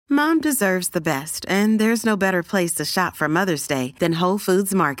Mom deserves the best, and there's no better place to shop for Mother's Day than Whole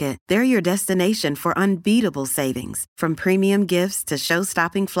Foods Market. They're your destination for unbeatable savings, from premium gifts to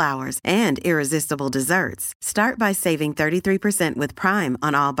show-stopping flowers and irresistible desserts. Start by saving 33% with Prime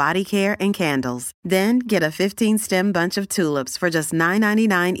on all body care and candles. Then get a 15-stem bunch of tulips for just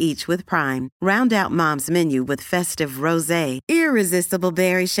 $9.99 each with Prime. Round out Mom's menu with festive rosé, irresistible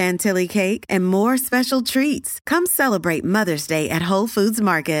berry chantilly cake, and more special treats. Come celebrate Mother's Day at Whole Foods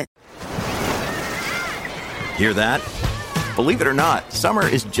Market. Hear that? Believe it or not, summer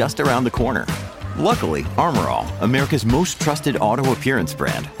is just around the corner. Luckily, Armor All, America's most trusted auto appearance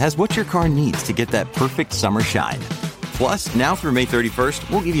brand, has what your car needs to get that perfect summer shine. Plus, now through May 31st,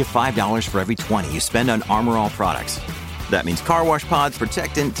 we'll give you $5 for every $20 you spend on Armor All products. That means car wash pods,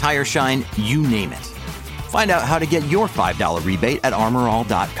 protectant, tire shine, you name it. Find out how to get your $5 rebate at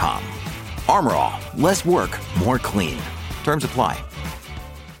armorall.com. Armor All, less work, more clean. Terms apply.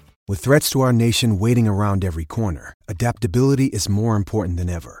 With threats to our nation waiting around every corner, adaptability is more important than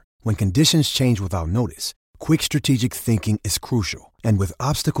ever. When conditions change without notice, quick strategic thinking is crucial. And with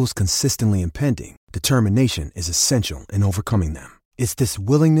obstacles consistently impending, determination is essential in overcoming them. It's this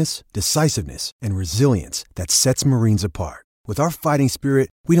willingness, decisiveness, and resilience that sets Marines apart. With our fighting spirit,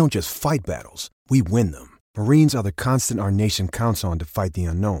 we don't just fight battles, we win them. Marines are the constant our nation counts on to fight the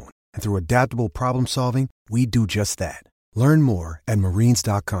unknown. And through adaptable problem solving, we do just that. Learn more at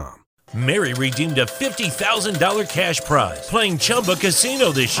marines.com. Mary redeemed a $50,000 cash prize playing Chumba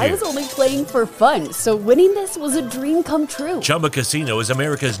Casino this year. I was only playing for fun, so winning this was a dream come true. Chumba Casino is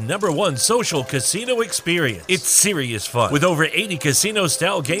America's #1 social casino experience. It's serious fun. With over 80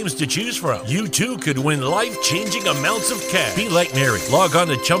 casino-style games to choose from, you too could win life-changing amounts of cash. Be like Mary. Log on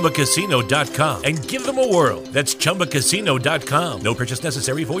to ChumbaCasino.com and give them a whirl. That's ChumbaCasino.com. No purchase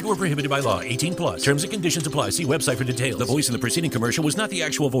necessary. Void or prohibited by law. 18 plus. Terms and conditions apply. See website for details. The voice in the preceding commercial was not the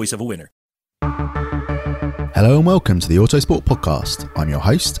actual voice of a winner. Hello and welcome to the Autosport Podcast. I'm your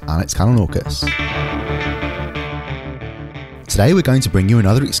host, Alex Kalinauckas. Today we're going to bring you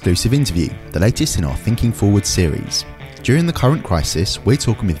another exclusive interview, the latest in our Thinking Forward series. During the current crisis, we're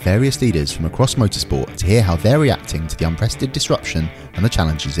talking with various leaders from across motorsport to hear how they're reacting to the unprecedented disruption and the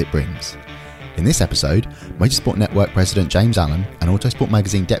challenges it brings. In this episode, Motorsport Network President James Allen and Autosport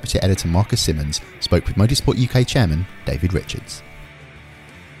Magazine Deputy Editor Marcus Simmons spoke with Motorsport UK Chairman David Richards.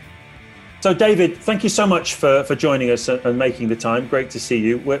 So, David, thank you so much for joining us and making the time. Great to see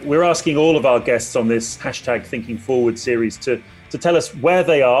you. We're asking all of our guests on this hashtag Thinking Forward series to tell us where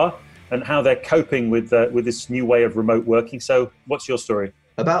they are and how they're coping with this new way of remote working. So, what's your story?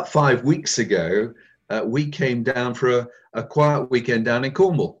 About 5 weeks ago, we came down for a quiet weekend down in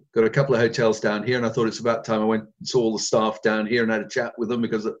Cornwall. Got a couple of hotels down here, and I thought it's about time I went and saw all the staff down here and had a chat with them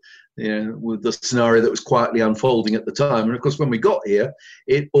because, with the scenario that was quietly unfolding at the time. And of course, when we got here,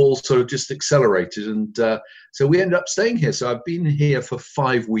 it all sort of just accelerated. And so we ended up staying here. So I've been here for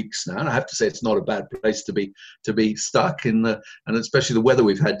 5 weeks now. And I have to say, it's not a bad place to be stuck in, and especially the weather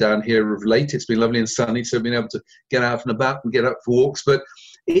we've had down here of late. It's been lovely and sunny. So being able to get out and about and get up for walks. But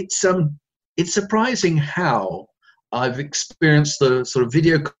it's surprising how I've experienced the sort of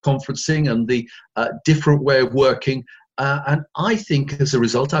video conferencing and the different way of working. And I think as a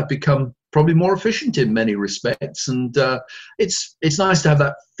result, I've become probably more efficient in many respects. And it's nice to have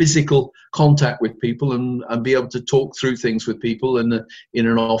that physical contact with people and be able to talk through things with people in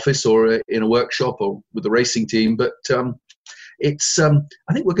an office or in a workshop or with the racing team. But I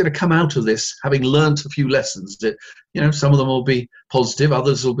think we're going to come out of this having learned a few lessons. That, some of them will be positive,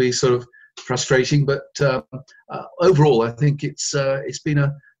 others will be sort of frustrating, but overall, I think it's been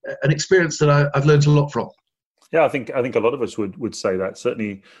an experience that I've learned a lot from. Yeah, I think a lot of us would say that.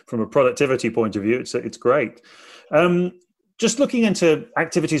 Certainly, from a productivity point of view, it's great. Just looking into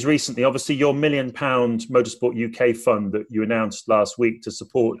activities recently, obviously your £1 million Motorsport UK fund that you announced last week to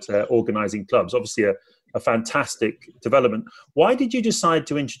support organising clubs, obviously a fantastic development. Why did you decide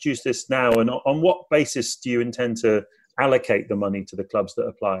to introduce this now, and on what basis do you intend to allocate the money to the clubs that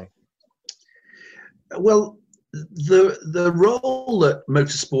apply? Well, the role that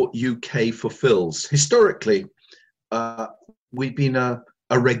Motorsport UK fulfills, historically, we've been a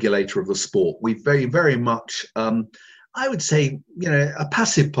regulator of the sport. We've very, very much, I would say, a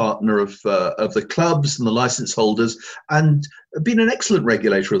passive partner of the clubs and the license holders, and been an excellent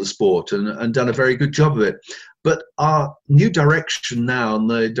regulator of the sport and done a very good job of it. But our new direction now, and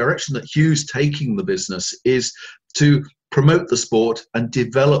the direction that Hugh's taking the business, is to promote the sport and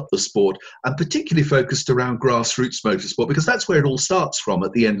develop the sport, and particularly focused around grassroots motorsport, because that's where it all starts from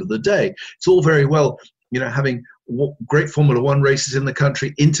at the end of the day. It's all very well having great Formula One races in the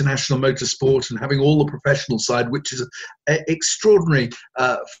country, international motorsport, and having all the professional side, which is extraordinary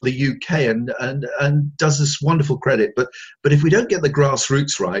for the UK and does us wonderful credit. But if we don't get the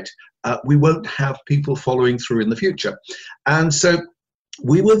grassroots right, we won't have people following through in the future. And so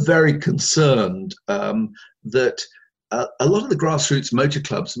we were very concerned that a lot of the grassroots motor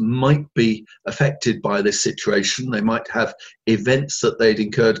clubs might be affected by this situation. They might have events that they'd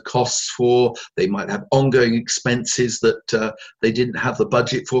incurred costs for. They might have ongoing expenses that they didn't have the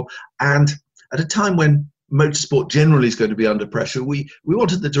budget for. And at a time when motorsport generally is going to be under pressure, we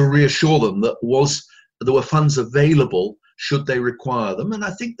wanted to reassure them that there were funds available should they require them. And I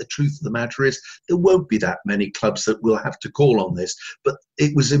think the truth of the matter is there won't be that many clubs that will have to call on this. But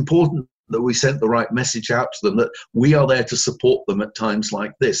it was important that we sent the right message out to them, that we are there to support them at times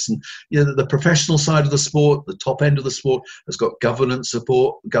like this. And the professional side of the sport, the top end of the sport, has got governance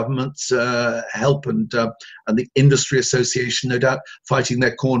support, government's help, and the industry association, no doubt, fighting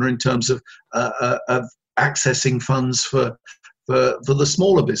their corner in terms of accessing funds for the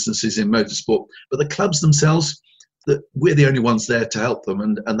smaller businesses in motorsport. But the clubs themselves, that we're the only ones there to help them,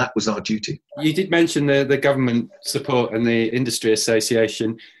 and that was our duty. You did mention the government support and the industry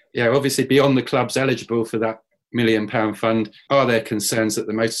association. Obviously beyond the clubs eligible for that £1 million fund, are there concerns that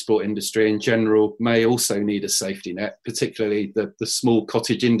the motorsport industry in general may also need a safety net, particularly the small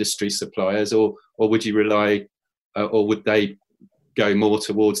cottage industry suppliers, or would you rely, or would they go more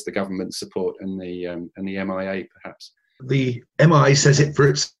towards the government support and the MIA perhaps? The MIA says it for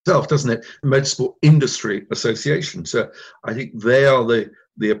itself, doesn't it? The Motorsport Industry Association. So I think they are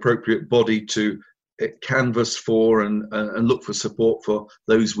the appropriate body to canvass for and look for support for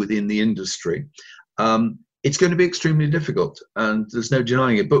those within the industry. It's going to be extremely difficult, and there's no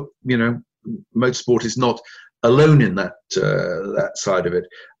denying it. But motorsport is not alone in that side of it.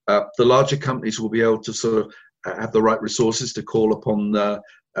 The larger companies will be able to sort of have the right resources to call upon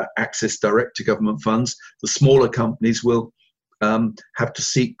access direct to government funds. The smaller companies will have to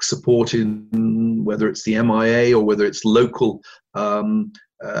seek support in whether it's the MIA or whether it's local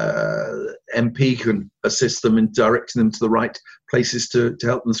MP can assist them in directing them to the right places to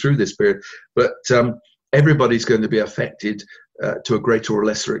help them through this period. But everybody's going to be affected to a greater or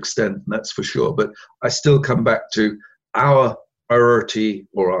lesser extent, that's for sure. But I still come back to our priority,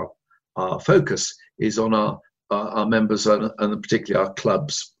 or our focus is on our members and particularly our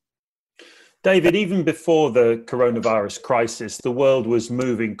clubs. David, even before the coronavirus crisis, the world was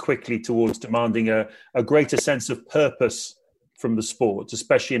moving quickly towards demanding a greater sense of purpose from the sport,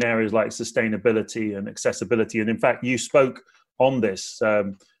 especially in areas like sustainability and accessibility. And in fact, you spoke on this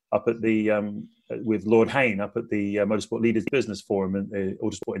up at the with Lord Hayne up at the Motorsport Leaders Business Forum and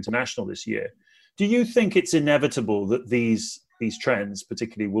Autosport International this year. Do you think it's inevitable that these trends,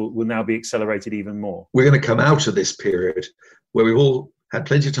 particularly, will now be accelerated even more? We're going to come out of this period where we've all had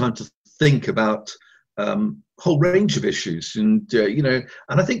plenty of time to think about a whole range of issues, and and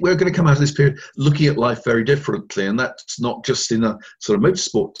I think we're going to come out of this period looking at life very differently, and that's not just in a sort of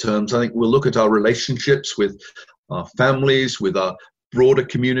motorsport terms. I think we'll look at our relationships with our families, with our broader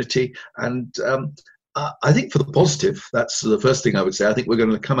community, and I think for the positive, that's the first thing I would say. I think we're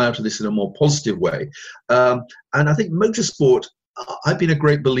going to come out of this in a more positive way, and I think motorsport, I've been a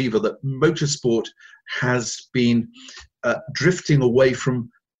great believer that motorsport has been drifting away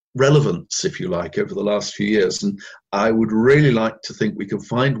from relevance, if you like, over the last few years. And I would really like to think we can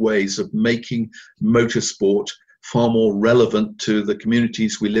find ways of making motorsport far more relevant to the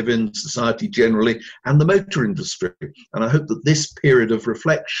communities we live in, society generally, and the motor industry. And I hope that this period of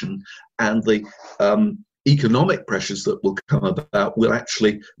reflection and the economic pressures that will come about will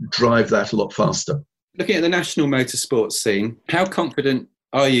actually drive that a lot faster. Looking at the national motorsport scene, how confident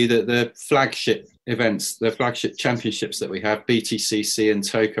are you that the flagship events, the flagship championships that we have, BTCC and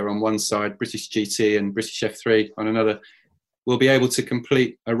TOCA on one side, British GT and British F3 on another, will be able to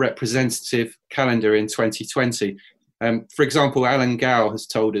complete a representative calendar in 2020? For example, Alan Gow has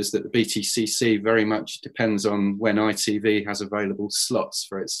told us that the BTCC very much depends on when ITV has available slots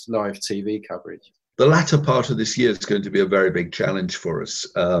for its live TV coverage. The latter part of this year is going to be a very big challenge for us.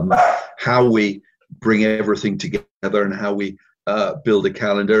 How we bring everything together and how we build a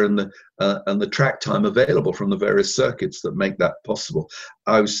calendar and the track time available from the various circuits that make that possible.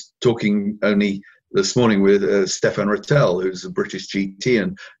 I was talking only this morning with Stefan Rattel, who's a British GT,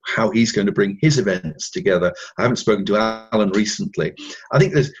 and how he's going to bring his events together. I haven't spoken to Alan recently. I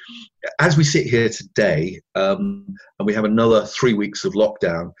think there's, as we sit here today, and we have another 3 weeks of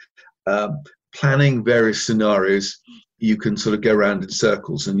lockdown, planning various scenarios, you can sort of go around in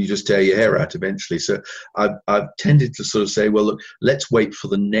circles and you just tear your hair out eventually. So I've tended to sort of say, well, look, let's wait for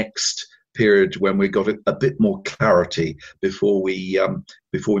the next period when we got a bit more clarity before we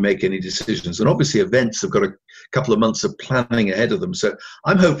make any decisions. And obviously events have got a couple of months of planning ahead of them. So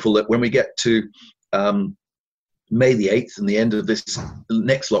I'm hopeful that when we get to May the 8th and the end of this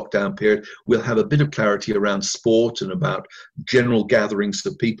next lockdown period, we'll have a bit of clarity around sport and about general gatherings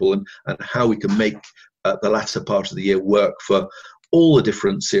of people and how we can make the latter part of the year work for all the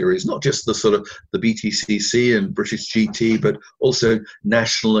different series, not just the sort of the BTCC and British GT, but also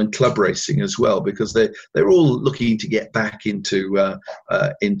national and club racing as well, because they're all looking to get back into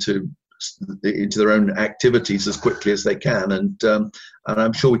their own activities as quickly as they can, and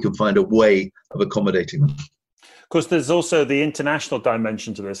I'm sure we can find a way of accommodating them. Of course, there's also the international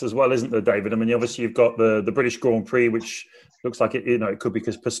dimension to this as well, isn't there, David? I mean, obviously you've got the British Grand Prix, which looks like it could be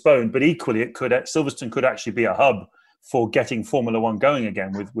postponed, but equally Silverstone could actually be a hub for getting Formula One going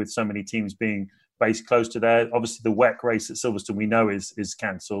again, with so many teams being based close to there. Obviously, the WEC race at Silverstone we know is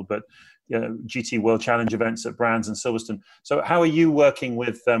cancelled, but GT World Challenge events at Brands and Silverstone. So, how are you working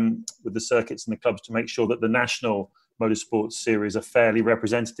with the circuits and the clubs to make sure that the national motorsports series are fairly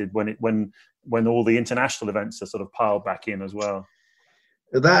represented when all the international events are sort of piled back in as well?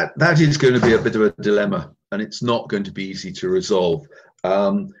 That is going to be a bit of a dilemma, and it's not going to be easy to resolve.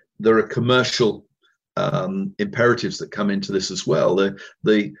 There are commercial imperatives that come into this as well.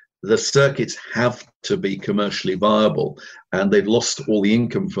 The circuits have to be commercially viable, and they've lost all the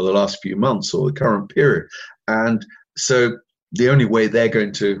income for the last few months or the current period. And so the only way they're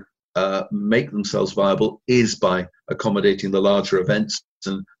going to make themselves viable is by accommodating the larger events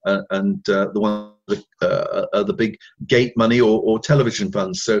and the one the big gate money or television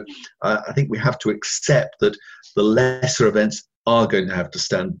funds. So I think we have to accept that the lesser events are going to have to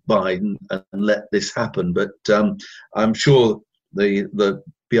stand by and let this happen. But I'm sure the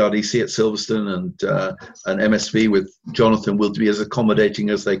BRDC at Silverstone and MSV with Jonathan will be as accommodating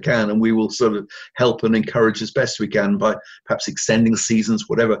as they can, and we will sort of help and encourage as best we can by perhaps extending seasons,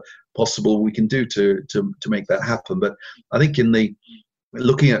 whatever possible we can do to make that happen. But I think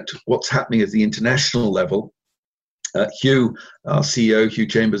looking at what's happening at the international level, Hugh, our CEO, Hugh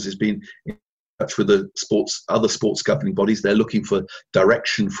Chambers, has been with the other sports governing bodies. They're looking for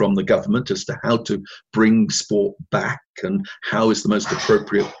direction from the government as to how to bring sport back and how is the most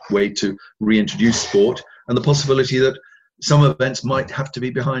appropriate way to reintroduce sport, and the possibility that some events might have to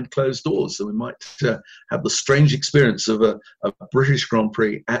be behind closed doors. So we might have the strange experience of a British Grand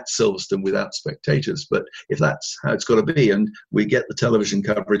Prix at Silverstone without spectators. But if that's how it's got to be, and we get the television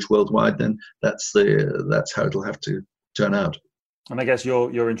coverage worldwide, then that's how it'll have to turn out. And I guess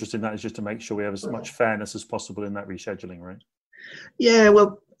your interest in that is just to make sure we have as much fairness as possible in that rescheduling, right? Yeah,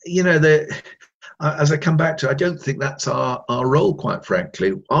 well, as I come back to, I don't think that's our role, quite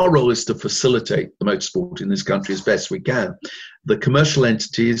frankly. Our role is to facilitate the motorsport in this country as best we can. The commercial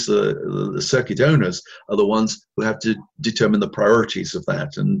entities, the circuit owners, are the ones who have to determine the priorities of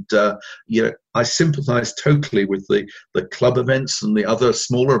that. And, I sympathise totally with the club events and the other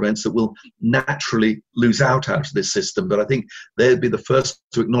smaller events that will naturally lose out of this system. But I think they'd be the first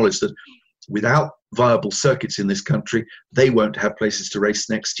to acknowledge that without viable circuits in this country, they won't have places to race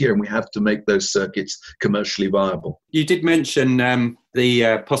next year, and we have to make those circuits commercially viable. You did mention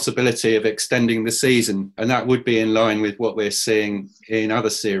the possibility of extending the season, and that would be in line with what we're seeing in other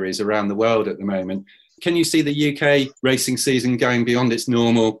series around the world at the moment. Can you see the UK racing season going beyond its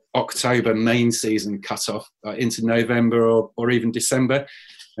normal October main season cut-off into November or even December?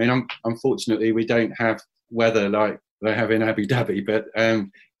 I mean, unfortunately, we don't have weather like they have in Abu Dhabi,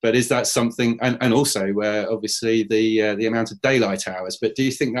 but is that something, and also obviously the amount of daylight hours, but do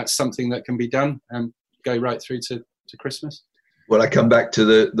you think that's something that can be done and go right through to Christmas? Well, I come back to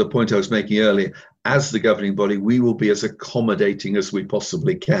the point I was making earlier. As the governing body, we will be as accommodating as we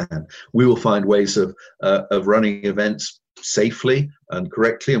possibly can. We will find ways of running events safely and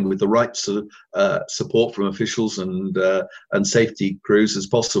correctly and with the right sort of support from officials and safety crews as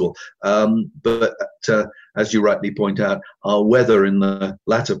possible. But as you rightly point out, our weather in the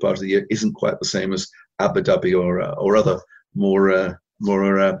latter part of the year isn't quite the same as Abu Dhabi or other more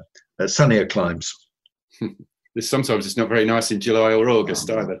sunnier climes. Sometimes it's not very nice in July or August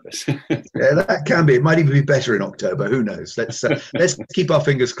either. Yeah, that can be. It might even be better in October. Who knows? Let's keep our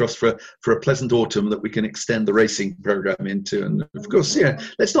fingers crossed for a pleasant autumn that we can extend the racing program into. And of course,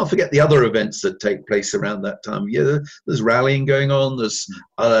 let's not forget the other events that take place around that time. Yeah, there's rallying going on. There's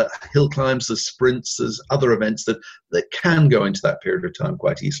hill climbs. There's sprints. There's other events that can go into that period of time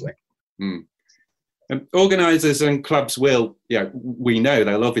quite easily. Mm. Organisers and clubs will, we know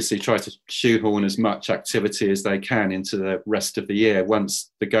they'll obviously try to shoehorn as much activity as they can into the rest of the year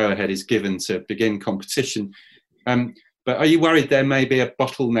once the go-ahead is given to begin competition. But are you worried there may be a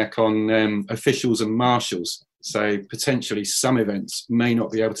bottleneck on officials and marshals? So potentially some events may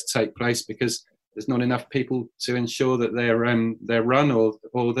not be able to take place because there's not enough people to ensure that they're run or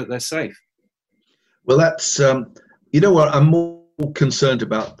that they're safe. Well, that's you know what, I'm more concerned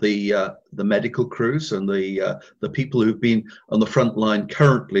about the medical crews and the people who've been on the front line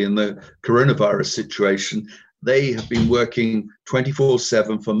currently in the coronavirus situation. They have been working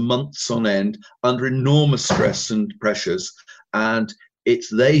 24/7 for months on end under enormous stress and pressures, and it's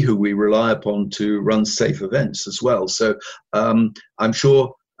they who we rely upon to run safe events as well. So I'm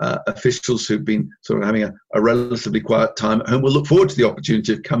sure officials who've been sort of having a relatively quiet time at home will look forward to the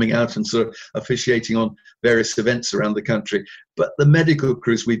opportunity of coming out and sort of officiating on various events around the country. But the medical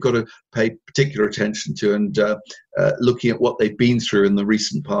crews we've got to pay particular attention to, and looking at what they've been through in the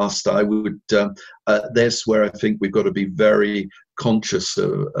recent past, I would there's where I think we've got to be very conscious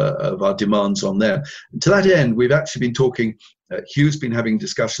of our demands on there. And to that end, we've actually been talking, Hugh's been having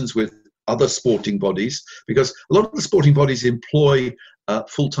discussions with other sporting bodies, because a lot of the sporting bodies employ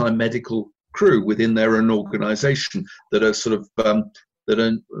full-time medical crew within their own organisation that are sort of that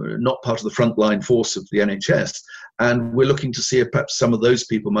are not part of the frontline force of the NHS, and we're looking to see if perhaps some of those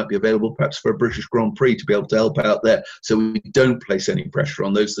people might be available, perhaps for a British Grand Prix, to be able to help out there, so we don't place any pressure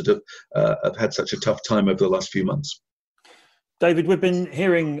on those that have had such a tough time over the last few months. David, we've been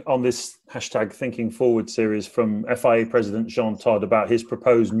hearing on this hashtag Thinking Forward series from FIA President Jean Todt about his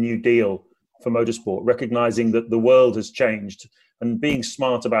proposed new deal for motorsport, recognising that the world has changed and being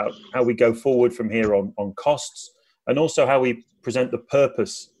smart about how we go forward from here on costs, and also how we present the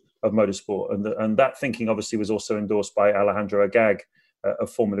purpose of motorsport. And that thinking obviously was also endorsed by Alejandro Agag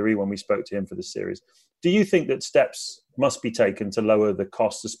of Formula E when we spoke to him for this series. Do you think that steps must be taken to lower the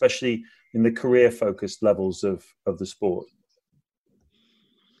costs, especially in the career-focused levels of the sport?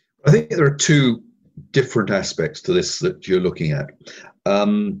 I think there are two different aspects to this that you're looking at.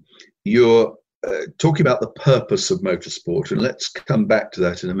 You're talking about the purpose of motorsport, and let's come back to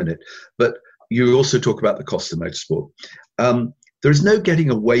that in a minute. But you also talk about the cost of motorsport. There is no getting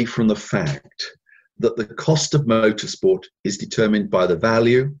away from the fact that the cost of motorsport is determined by the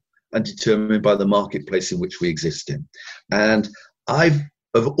value and determined by the marketplace in which we exist in. And I've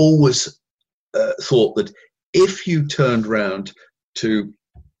always thought that if you turned around to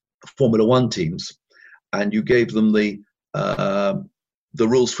Formula One teams and you gave them the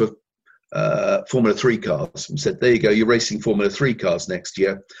rules for Formula 3 cars and said, there you go, you're racing Formula 3 cars next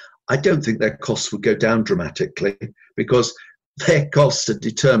year, I don't think their costs would go down dramatically, because their costs are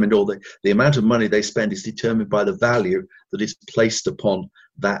determined, or the amount of money they spend is determined by the value that is placed upon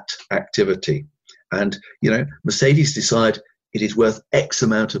that activity. And, you know, Mercedes decide it is worth X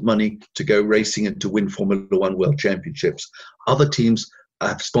amount of money to go racing and to win Formula One World Championships. Other teams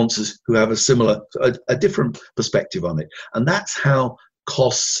have sponsors who have a different perspective on it. And that's how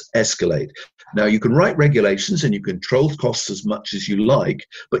costs escalate. Now, you can write regulations and you control costs as much as you like,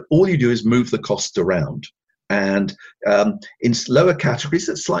 but all you do is move the cost around. And in lower categories,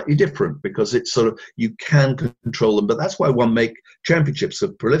 it's slightly different, because it's sort of, you can control them. But that's why one-make championships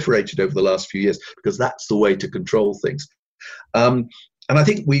have proliferated over the last few years, because that's the way to control things. And I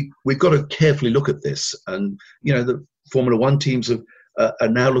think we've got to carefully look at this. And, you know, the Formula One teams are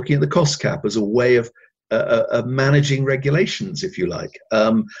now looking at the cost cap as a way of managing regulations, if you like.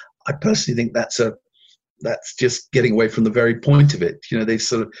 I personally think that's just getting away from the very point of it. You know, they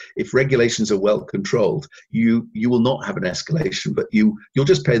sort of, if regulations are well controlled, you will not have an escalation, but you'll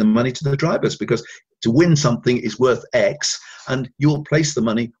just pay the money to the drivers, because to win something is worth X, and you'll place the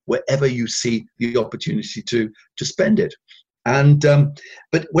money wherever you see the opportunity to spend it. And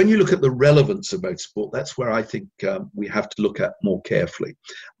but when you look at the relevance of motorsport, that's where I think we have to look at more carefully.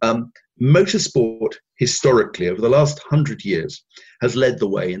 Motorsport historically over the last 100 years has led the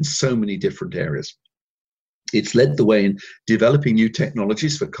way in so many different areas. It's led the way in developing new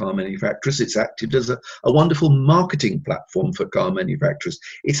technologies for car manufacturers. It's acted as a wonderful marketing platform for car manufacturers.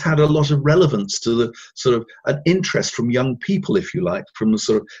 It's had a lot of relevance to the sort of an interest from young people, if you like, from the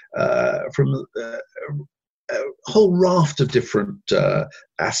sort of a whole raft of different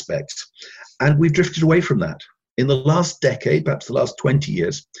aspects. And we've drifted away from that. In the last decade, perhaps the last 20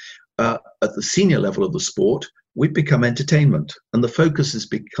 years, at the senior level of the sport, we've become entertainment, and the focus has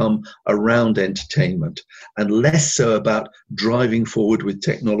become around entertainment and less so about driving forward with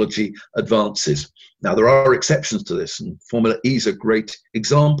technology advances. Now, there are exceptions to this, and Formula E is a great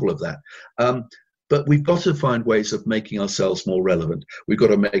example of that. But we've got to find ways of making ourselves more relevant. We've got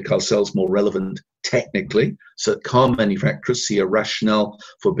to make ourselves more relevant technically, so that car manufacturers see a rationale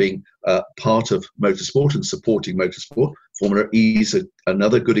for being part of motorsport and supporting motorsport. Formula E is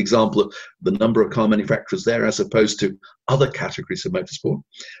another good example of the number of car manufacturers there as opposed to other categories of motorsport.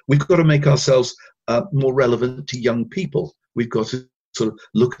 We've got to make ourselves more relevant to young people. We've got to sort of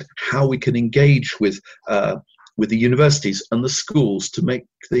look at how we can engage with the universities and the schools to make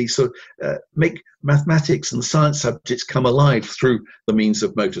make mathematics and science subjects come alive through the means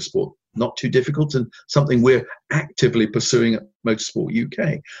of motorsport. Not too difficult, and something we're actively pursuing at Motorsport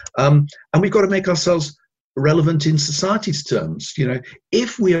UK. And we've got to make ourselves relevant in society's terms. You know,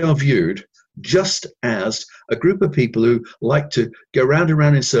 if we are viewed just as a group of people who like to go round and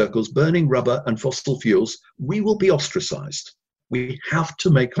round in circles, burning rubber and fossil fuels, we will be ostracized. We have to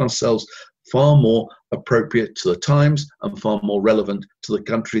make ourselves far more appropriate to the times and far more relevant to the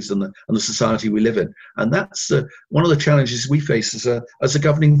countries and the society we live in. And that's one of the challenges we face as a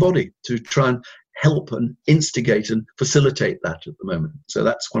governing body, to try and help and instigate and facilitate that at the moment. So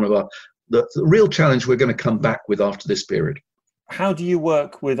that's one of the real challenge we're going to come back with after this period. How do you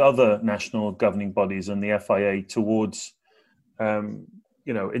work with other national governing bodies and the FIA towards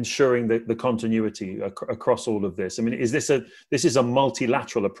ensuring the continuity across all of this? I mean, this is a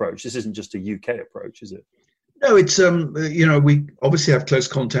multilateral approach. This isn't just a UK approach, is it? No, it's we obviously have close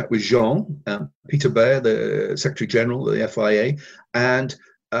contact with Jean, Peter Baer, the Secretary General of the FIA, and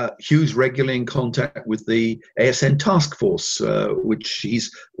Hugh's regularly in contact with the ASN task force, which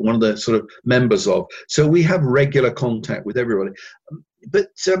he's one of the sort of members of. So we have regular contact with everybody. But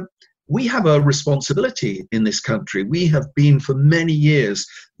we have a responsibility in this country. We have been for many years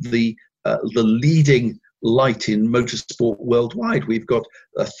the leading light in motorsport worldwide. We've got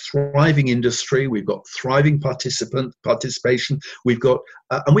a thriving industry. We've got thriving participation. We've got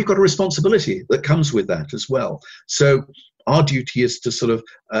a responsibility that comes with that as well. So our duty is to sort of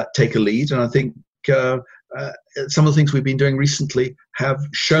take a lead, and I think some of the things we've been doing recently have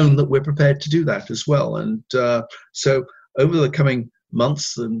shown that we're prepared to do that as well. And so over the coming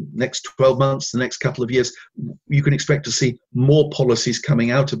months, the next 12 months, the next couple of years, you can expect to see more policies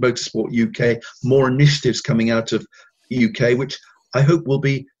coming out of Motorsport UK, more initiatives coming out of UK, which I hope will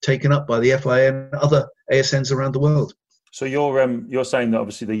be taken up by the FIA and other ASNs around the world. So you're saying that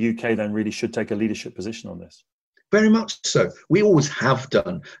obviously the UK then really should take a leadership position on this? Very much so. We always have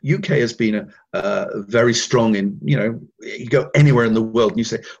done. UK has been very strong in, you go anywhere in the world and you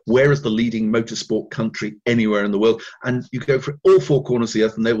say, where is the leading motorsport country anywhere in the world? And you go for all four corners of the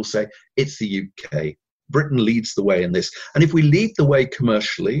earth and they will say, it's the UK. Britain leads the way in this. And if we lead the way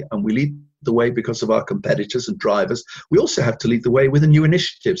commercially and we lead the way because of our competitors and drivers, we also have to lead the way with the new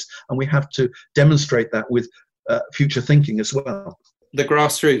initiatives. And we have to demonstrate that with future thinking as well. The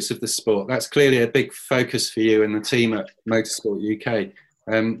grassroots of the sport, that's clearly a big focus for you and the team at Motorsport UK.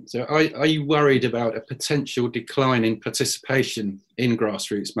 So are you worried about a potential decline in participation in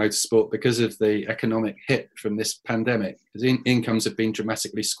grassroots motorsport because of the economic hit from this pandemic? Because incomes have been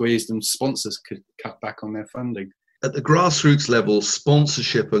dramatically squeezed and sponsors could cut back on their funding. At the grassroots level,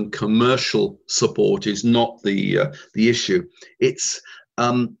 sponsorship and commercial support is not the issue. It's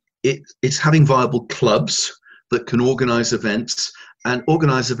having viable clubs that can organise events and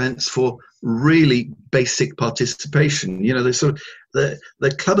organise events for really basic participation. There's sort of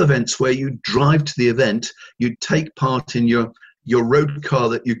the club events where you drive to the event, you take part in your road car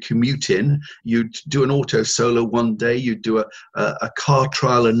that you commute in, you do an auto solo one day, you do a car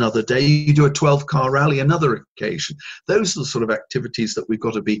trial another day, you do a 12-car rally another occasion. Those are the sort of activities that we've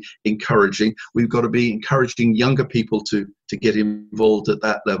got to be encouraging. We've got to be encouraging younger people to get involved at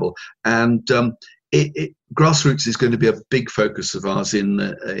that level. And grassroots is going to be a big focus of ours in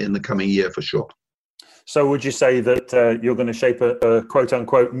the coming year for sure. So would you say that you're going to shape a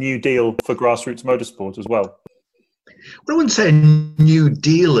quote-unquote new deal for grassroots motorsport as well? Well, I wouldn't say a new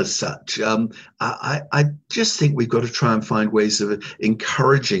deal as such. I just think we've got to try and find ways of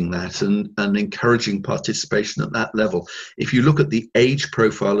encouraging that and encouraging participation at that level. If you look at the age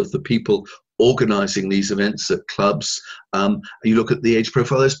profile of the people organising these events at clubs, you look at the age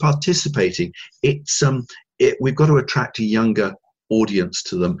profile of those participating, we've got to attract a younger audience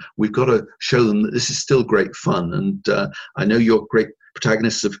to them. We've got to show them that this is still great fun. And I know you're great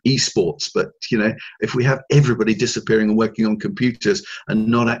protagonists of esports, but if we have everybody disappearing and working on computers and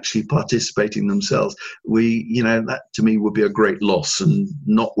not actually participating themselves, that to me would be a great loss, and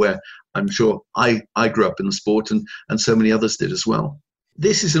not where I'm sure I grew up in the sport and so many others did as well.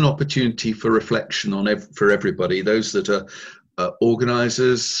 This is an opportunity for reflection for everybody, those that are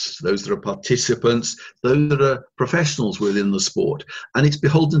organisers, those that are participants, those that are professionals within the sport. And it's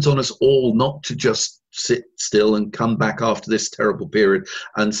beholden on us all not to just sit still and come back after this terrible period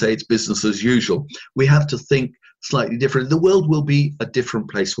and say it's business as usual. We have to think slightly different. The world will be a different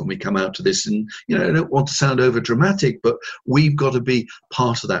place when we come out of this. And, I don't want to sound over dramatic, but we've got to be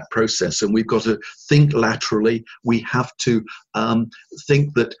part of that process, and we've got to think laterally. We have to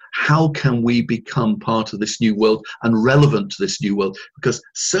think that how can we become part of this new world and relevant to this new world, because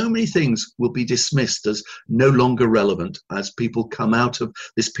so many things will be dismissed as no longer relevant as people come out of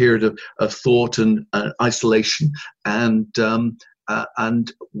this period of thought and isolation, and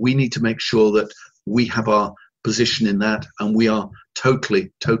we need to make sure that we have our position in that, and we are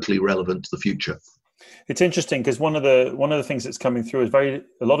totally relevant to the future. It's interesting because one of the things that's coming through is a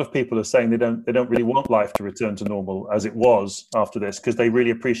lot of people are saying they don't really want life to return to normal as it was after this, because they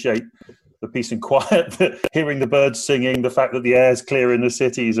really appreciate the peace and quiet, hearing the birds singing, the fact that the air's clear in the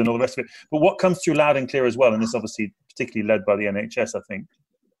cities and all the rest of it. But what comes through loud and clear as well, and this obviously particularly led by the NHS, I think,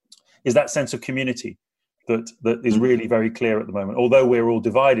 is that sense of community that is really very clear at the moment. Although we're all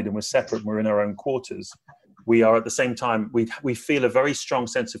divided and we're separate and we're in our own quarters, we are at the same time, we feel a very strong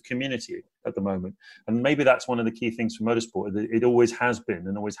sense of community at the moment. And maybe that's one of the key things for motorsport. It always has been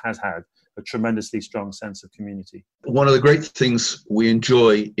and always has had a tremendously strong sense of community. One of the great things we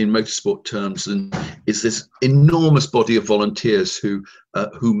enjoy in motorsport terms is this enormous body of volunteers who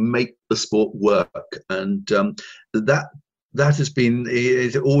make the sport work. And that has been,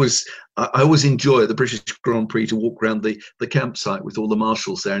 I always enjoy the British Grand Prix to walk around the campsite with all the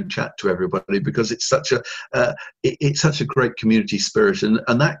marshals there and chat to everybody, because it's such a great community spirit, and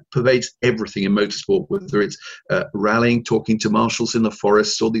that pervades everything in motorsport, whether it's rallying, talking to marshals in the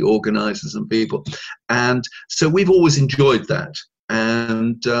forests, or the organisers and people. And so we've always enjoyed that,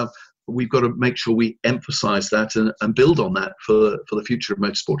 and we've got to make sure we emphasise that and build on that for the future of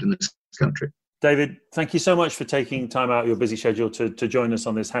motorsport in this country. David, thank you so much for taking time out of your busy schedule to join us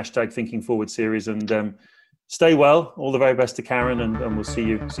on this #Thinking Forward series, and stay well. All the very best to Karen, and we'll see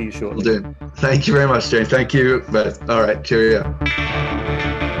you shortly. Will do. Thank you very much, James. Thank you both. All right, cheerio.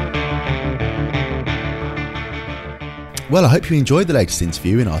 Well, I hope you enjoyed the latest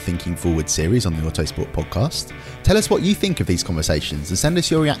interview in our Thinking Forward series on the Autosport podcast. Tell us what you think of these conversations and send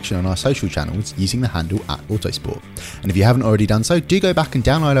us your reaction on our social channels using the handle @Autosport. And if you haven't already done so, do go back and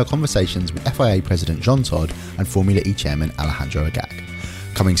download our conversations with FIA President Jean Todt and Formula E Chairman Alejandro Agag.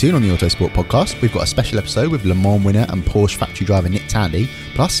 Coming soon on the Autosport podcast, we've got a special episode with Le Mans winner and Porsche factory driver Nick Tandy,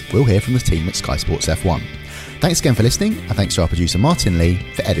 plus we'll hear from the team at Sky Sports F1. Thanks again for listening, and thanks to our producer Martin Lee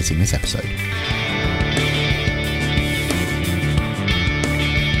for editing this episode.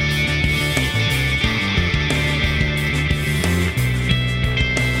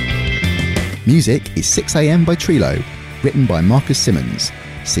 Music is 6 AM by Trilo, written by Marcus Simmons.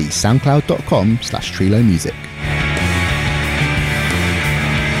 See soundcloud.com/Trilo Music.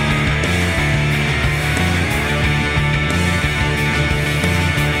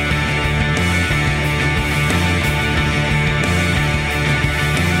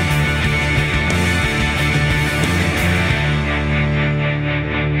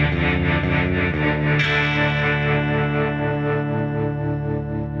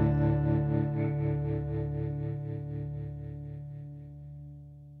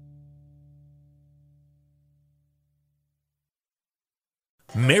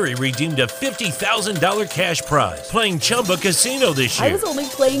 Mary redeemed a $50,000 cash prize playing Chumba Casino this year. I was only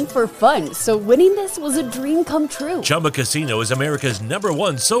playing for fun, so winning this was a dream come true. Chumba Casino is America's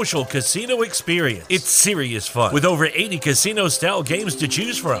 #1 social casino experience. It's serious fun. With over 80 casino-style games to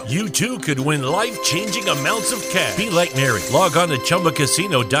choose from, you too could win life-changing amounts of cash. Be like Mary. Log on to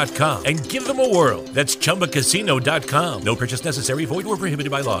ChumbaCasino.com and give them a whirl. That's ChumbaCasino.com. No purchase necessary. Void where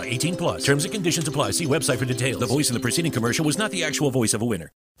prohibited by law. 18+. Terms and conditions apply. See website for details. The voice in the preceding commercial was not the actual voice of a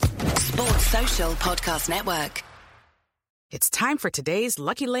winner. Sports Social Podcast Network. It's time for today's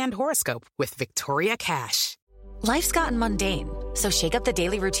Lucky Land horoscope with Victoria Cash. Life's gotten mundane, so shake up the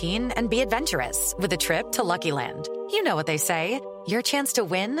daily routine and be adventurous with a trip to Lucky Land. You know what they say, your chance to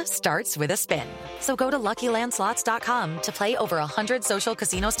win starts with a spin. So go to LuckyLandSlots.com to play over 100 social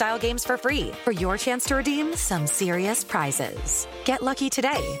casino-style games for free for your chance to redeem some serious prizes. Get lucky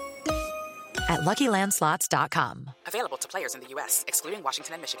today at LuckyLandSlots.com. Available to players in the U.S., excluding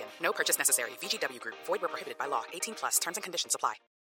Washington and Michigan. No purchase necessary. VGW Group. Void where prohibited by law. 18+. Terms and conditions apply.